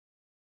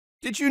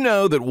Did you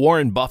know that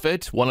Warren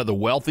Buffett, one of the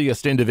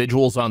wealthiest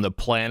individuals on the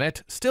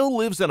planet, still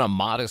lives in a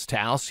modest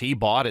house he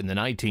bought in the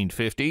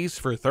 1950s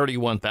for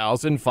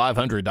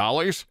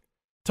 $31,500?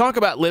 Talk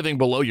about living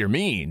below your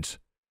means.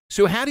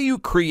 So how do you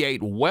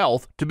create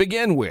wealth to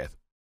begin with?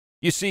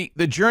 You see,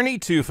 the journey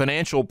to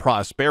financial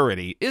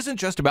prosperity isn't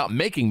just about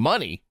making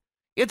money.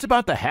 It's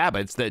about the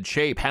habits that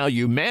shape how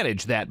you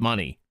manage that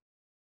money.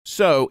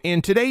 So,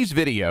 in today's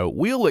video,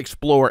 we'll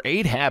explore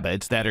 8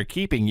 habits that are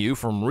keeping you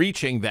from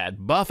reaching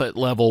that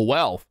Buffett-level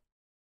wealth.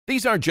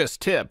 These aren't just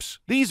tips,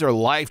 these are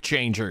life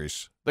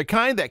changers, the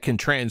kind that can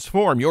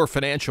transform your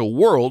financial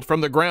world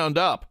from the ground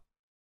up.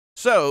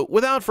 So,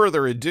 without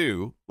further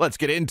ado, let's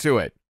get into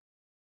it.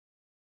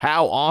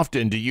 How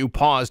often do you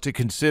pause to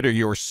consider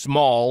your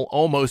small,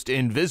 almost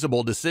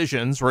invisible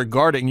decisions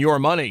regarding your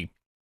money?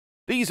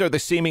 These are the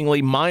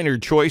seemingly minor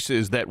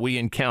choices that we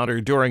encounter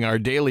during our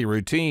daily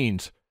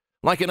routines,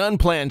 like an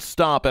unplanned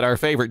stop at our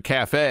favorite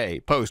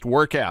cafe,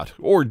 post-workout,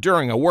 or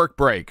during a work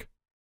break.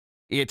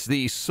 It's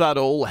these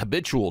subtle,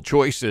 habitual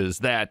choices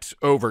that,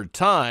 over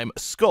time,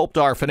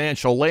 sculpt our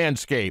financial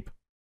landscape.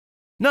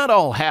 Not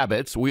all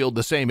habits wield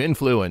the same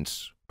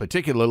influence,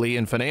 particularly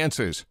in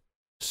finances.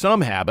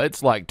 Some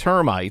habits, like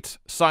termites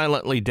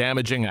silently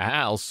damaging a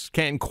house,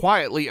 can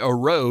quietly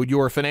erode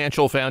your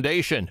financial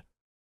foundation.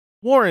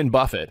 Warren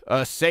Buffett,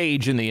 a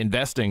sage in the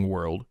investing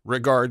world,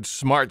 regards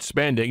smart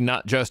spending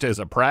not just as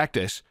a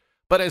practice,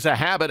 but as a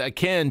habit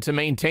akin to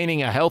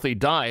maintaining a healthy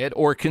diet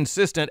or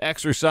consistent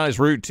exercise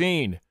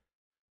routine.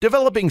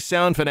 Developing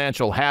sound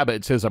financial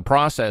habits is a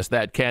process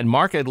that can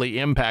markedly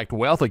impact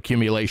wealth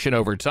accumulation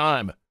over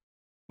time.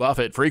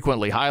 Buffett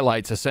frequently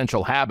highlights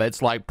essential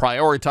habits like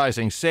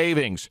prioritizing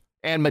savings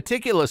and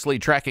meticulously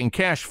tracking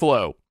cash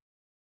flow.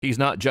 He's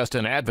not just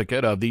an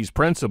advocate of these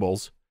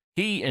principles,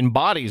 he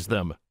embodies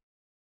them.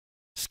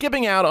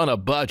 Skipping out on a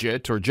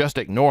budget or just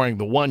ignoring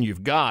the one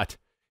you've got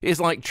is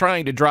like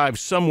trying to drive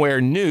somewhere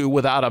new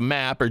without a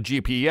map or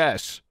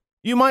GPS.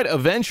 You might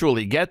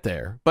eventually get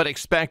there, but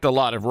expect a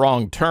lot of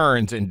wrong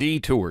turns and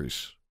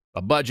detours.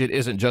 A budget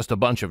isn't just a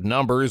bunch of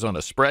numbers on a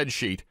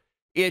spreadsheet.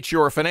 It's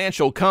your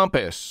financial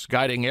compass,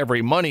 guiding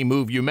every money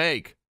move you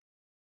make.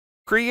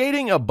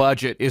 Creating a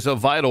budget is a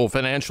vital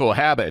financial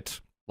habit,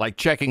 like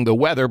checking the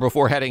weather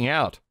before heading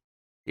out.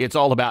 It's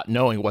all about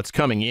knowing what's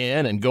coming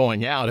in and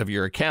going out of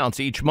your accounts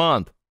each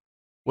month.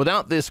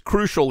 Without this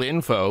crucial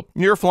info,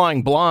 you're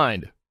flying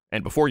blind.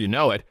 And before you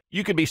know it,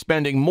 you could be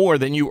spending more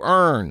than you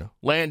earn,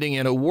 landing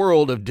in a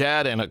world of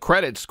debt and a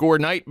credit score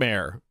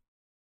nightmare.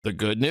 The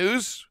good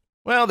news?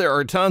 Well, there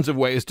are tons of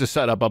ways to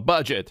set up a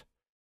budget.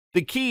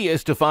 The key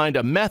is to find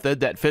a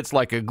method that fits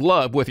like a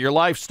glove with your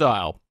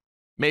lifestyle.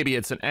 Maybe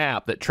it's an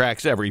app that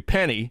tracks every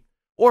penny,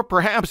 or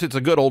perhaps it's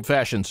a good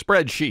old-fashioned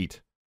spreadsheet.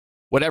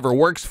 Whatever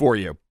works for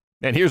you.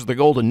 And here's the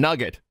golden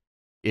nugget.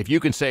 If you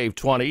can save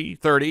 20,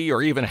 30,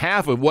 or even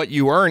half of what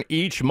you earn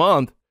each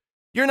month,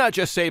 you're not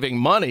just saving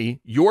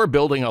money, you're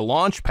building a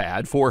launch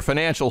pad for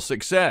financial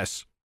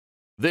success.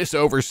 This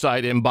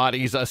oversight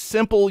embodies a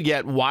simple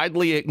yet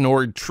widely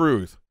ignored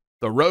truth.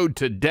 The road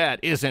to debt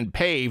isn't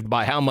paved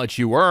by how much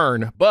you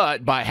earn,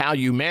 but by how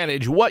you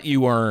manage what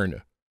you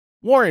earn.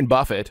 Warren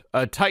Buffett,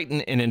 a titan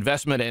in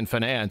investment and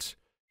finance,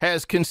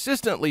 has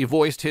consistently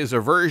voiced his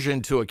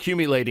aversion to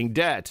accumulating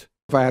debt.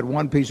 If I had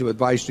one piece of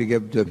advice to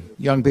give to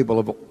young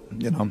people,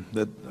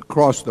 that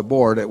across the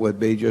board, it would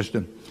be just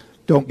to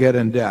don't get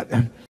in debt.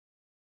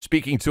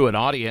 Speaking to an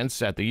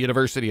audience at the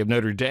University of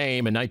Notre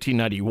Dame in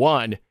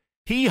 1991,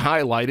 he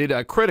highlighted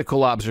a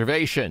critical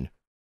observation.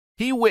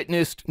 He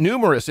witnessed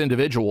numerous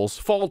individuals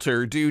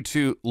falter due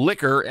to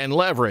liquor and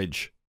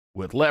leverage,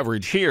 with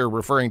leverage here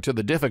referring to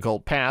the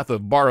difficult path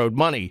of borrowed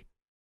money.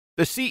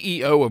 The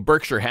CEO of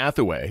Berkshire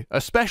Hathaway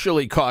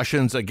especially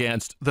cautions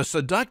against the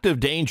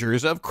seductive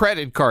dangers of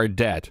credit card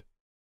debt.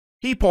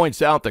 He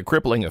points out the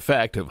crippling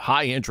effect of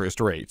high interest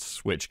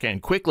rates, which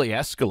can quickly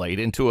escalate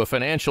into a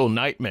financial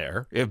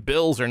nightmare if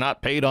bills are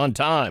not paid on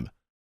time.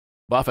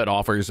 Buffett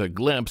offers a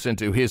glimpse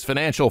into his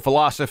financial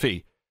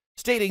philosophy,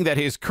 stating that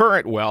his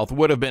current wealth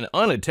would have been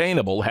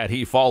unattainable had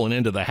he fallen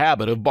into the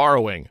habit of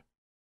borrowing.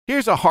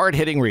 Here's a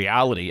hard-hitting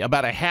reality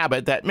about a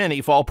habit that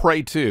many fall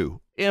prey to: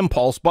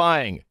 impulse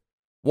buying.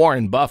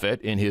 Warren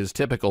Buffett, in his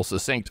typical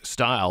succinct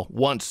style,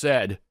 once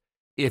said,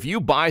 "If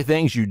you buy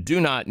things you do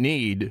not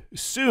need,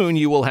 soon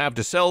you will have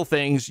to sell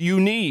things you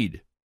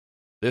need."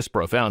 This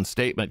profound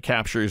statement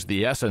captures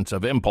the essence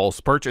of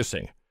impulse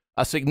purchasing,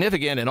 a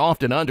significant and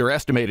often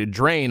underestimated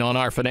drain on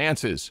our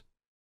finances.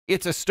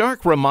 It's a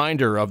stark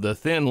reminder of the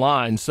thin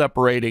line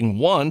separating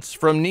wants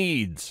from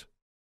needs.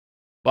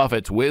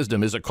 Buffett's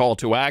wisdom is a call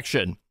to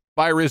action.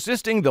 By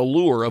resisting the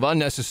lure of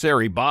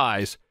unnecessary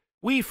buys,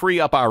 we free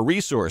up our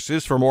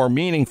resources for more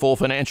meaningful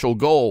financial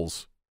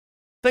goals.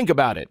 Think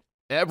about it.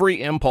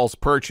 Every impulse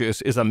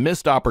purchase is a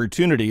missed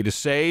opportunity to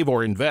save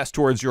or invest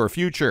towards your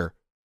future.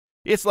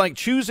 It's like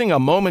choosing a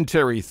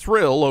momentary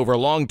thrill over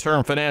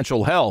long-term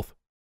financial health.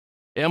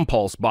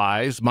 Impulse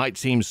buys might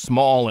seem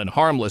small and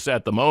harmless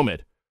at the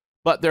moment,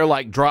 but they're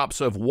like drops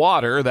of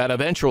water that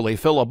eventually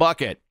fill a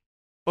bucket.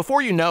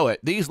 Before you know it,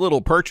 these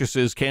little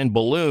purchases can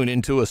balloon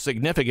into a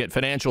significant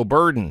financial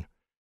burden,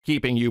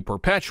 keeping you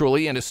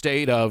perpetually in a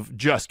state of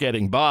just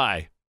getting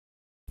by.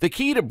 The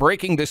key to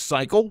breaking this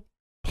cycle?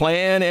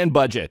 Plan and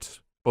budget.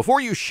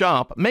 Before you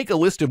shop, make a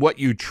list of what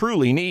you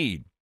truly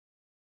need.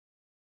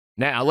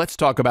 Now, let's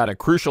talk about a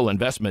crucial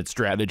investment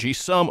strategy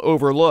some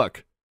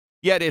overlook.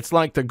 Yet it's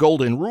like the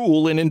golden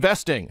rule in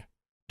investing: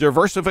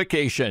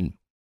 diversification.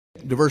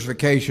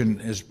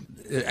 Diversification is,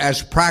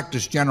 as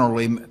practiced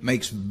generally,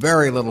 makes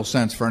very little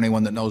sense for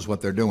anyone that knows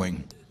what they're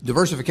doing.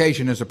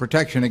 Diversification is a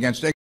protection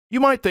against. You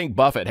might think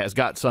Buffett has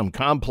got some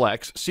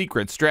complex,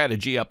 secret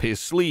strategy up his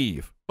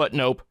sleeve, but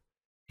nope.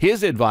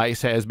 His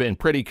advice has been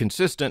pretty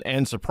consistent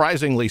and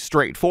surprisingly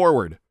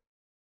straightforward.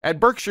 At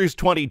Berkshire's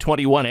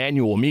 2021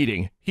 annual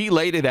meeting, he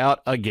laid it out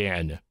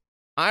again.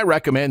 I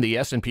recommend the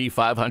S&P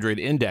 500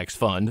 index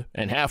fund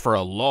and have for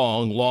a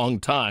long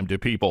time to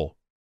people.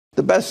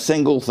 The best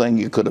single thing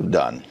you could have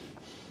done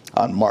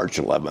on March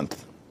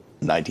 11th,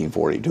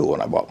 1942,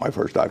 when I bought my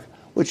first stock,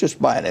 was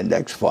just buy an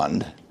index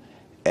fund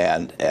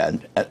and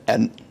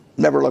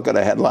never look at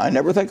a headline,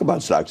 never think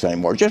about stocks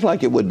anymore, just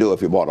like you would do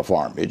if you bought a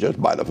farm. You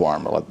just buy the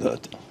farm and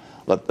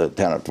let the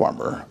tenant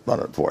farmer run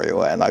it for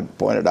you. And I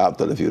pointed out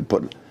that if you'd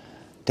put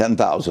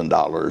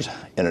 $10,000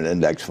 in an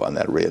index fund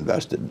that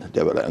reinvested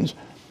dividends,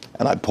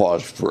 and I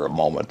paused for a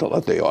moment to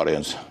let the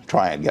audience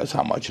try and guess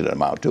how much it would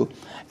amount to,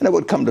 and it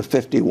would come to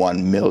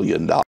 $51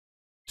 million.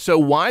 So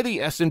why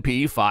the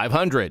S&P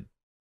 500?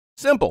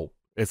 Simple.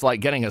 It's like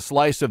getting a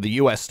slice of the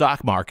U.S.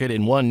 stock market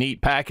in one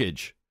neat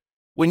package.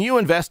 When you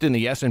invest in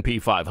the S&P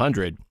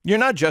 500, you're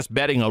not just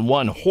betting on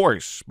one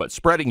horse, but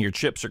spreading your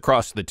chips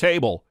across the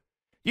table.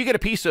 You get a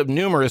piece of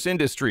numerous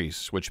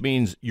industries, which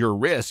means your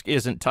risk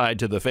isn't tied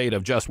to the fate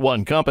of just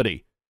one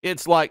company.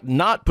 It's like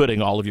not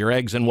putting all of your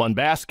eggs in one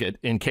basket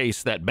in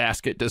case that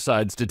basket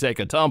decides to take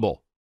a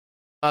tumble.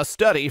 A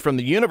study from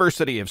the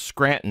University of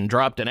Scranton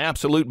dropped an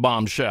absolute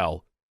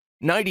bombshell.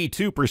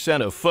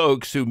 92% of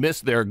folks who miss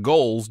their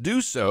goals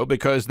do so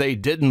because they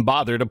didn't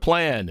bother to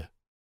plan.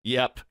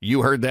 Yep,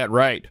 you heard that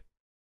right.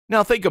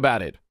 Now think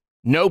about it.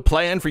 No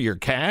plan for your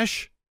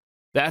cash?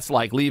 That's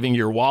like leaving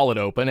your wallet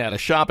open at a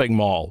shopping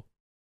mall.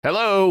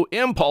 Hello,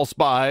 impulse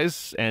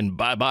buys, and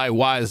bye-bye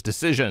wise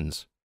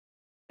decisions.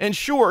 And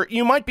sure,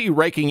 you might be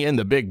raking in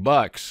the big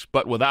bucks,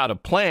 but without a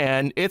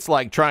plan, it's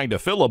like trying to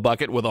fill a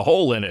bucket with a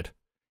hole in it.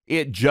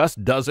 It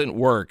just doesn't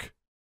work.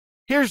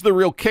 Here's the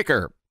real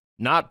kicker.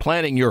 Not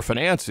planning your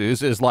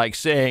finances is like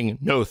saying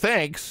no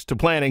thanks to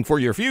planning for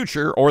your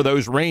future or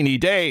those rainy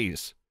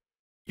days.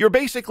 You're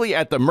basically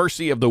at the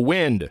mercy of the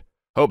wind,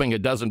 hoping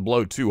it doesn't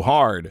blow too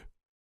hard.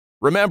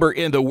 Remember,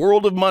 in the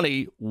world of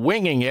money,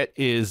 winging it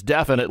is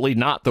definitely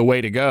not the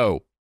way to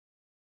go.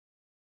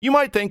 You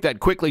might think that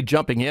quickly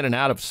jumping in and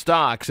out of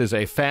stocks is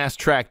a fast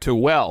track to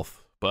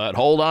wealth, but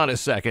hold on a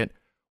second.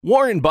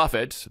 Warren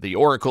Buffett, the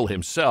oracle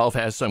himself,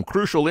 has some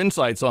crucial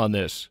insights on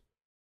this.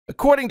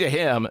 According to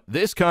him,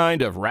 this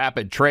kind of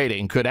rapid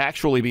trading could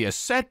actually be a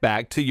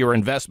setback to your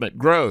investment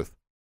growth.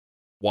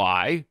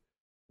 Why?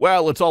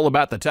 Well, it's all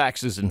about the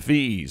taxes and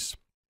fees.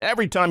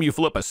 Every time you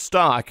flip a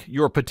stock,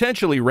 you're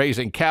potentially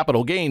raising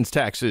capital gains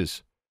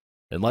taxes.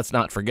 And let's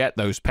not forget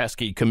those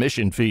pesky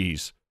commission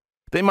fees.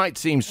 They might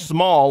seem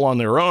small on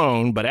their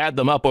own, but add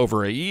them up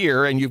over a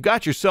year and you've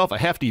got yourself a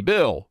hefty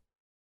bill.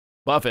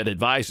 Buffett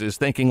advises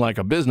thinking like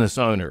a business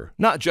owner,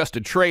 not just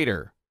a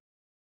trader.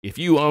 If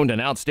you owned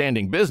an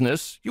outstanding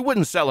business, you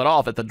wouldn't sell it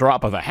off at the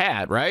drop of a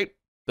hat, right?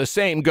 The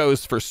same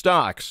goes for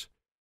stocks.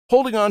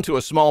 Holding on to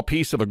a small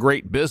piece of a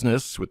great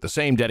business with the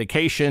same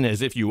dedication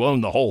as if you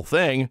own the whole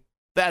thing,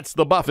 that's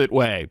the Buffett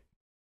way.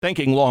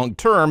 Thinking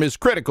long-term is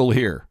critical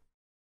here.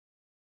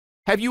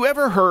 Have you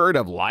ever heard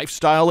of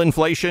lifestyle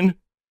inflation?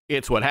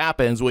 It's what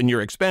happens when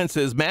your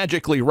expenses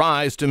magically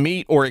rise to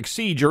meet or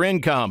exceed your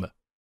income.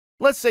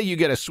 Let's say you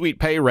get a sweet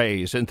pay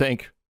raise and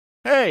think,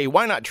 hey,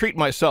 why not treat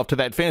myself to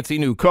that fancy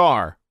new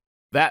car?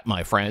 That,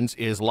 my friends,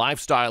 is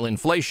lifestyle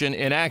inflation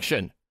in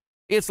action.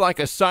 It's like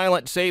a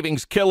silent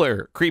savings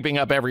killer creeping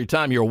up every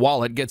time your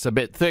wallet gets a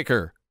bit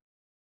thicker.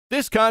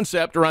 This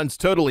concept runs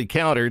totally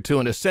counter to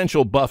an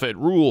essential Buffett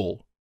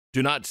rule.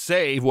 Do not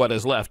save what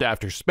is left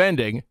after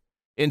spending.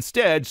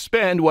 Instead,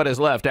 spend what is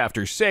left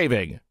after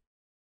saving.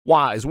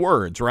 Wise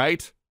words,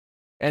 right?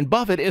 And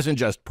Buffett isn't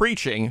just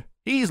preaching,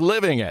 he's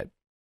living it.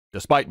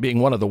 Despite being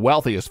one of the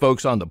wealthiest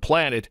folks on the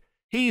planet,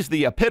 he's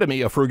the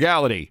epitome of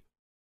frugality.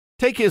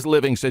 Take his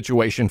living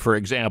situation, for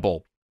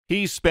example.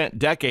 He's spent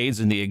decades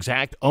in the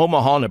exact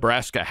Omaha,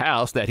 Nebraska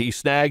house that he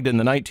snagged in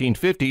the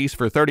 1950s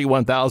for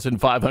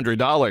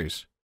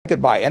 $31,500. I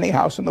could buy any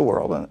house in the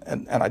world,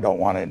 and I don't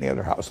want any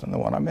other house than the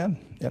one I'm in.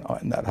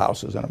 And that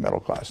house is in a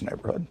middle-class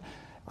neighborhood.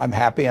 I'm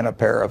happy in a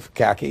pair of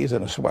khakis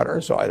and a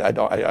sweater, so I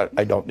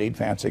don't need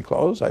fancy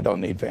clothes. I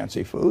don't need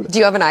fancy food. Do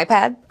you have an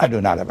iPad? I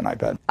do not have an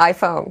iPad.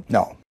 iPhone?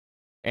 No.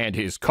 And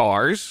his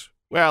cars?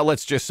 Well,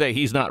 let's just say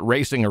he's not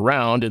racing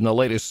around in the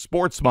latest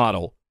sports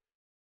model.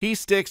 He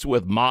sticks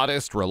with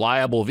modest,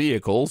 reliable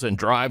vehicles and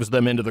drives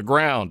them into the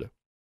ground.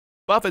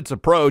 Buffett's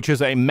approach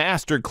is a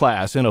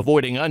masterclass in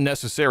avoiding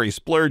unnecessary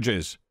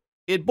splurges.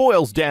 It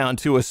boils down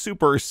to a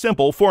super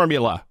simple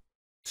formula.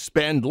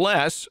 Spend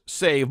less,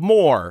 save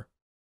more.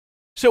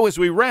 So as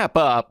we wrap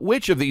up,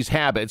 which of these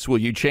habits will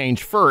you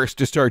change first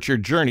to start your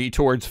journey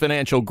towards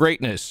financial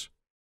greatness?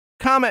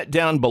 Comment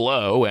down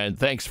below, and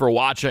thanks for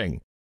watching.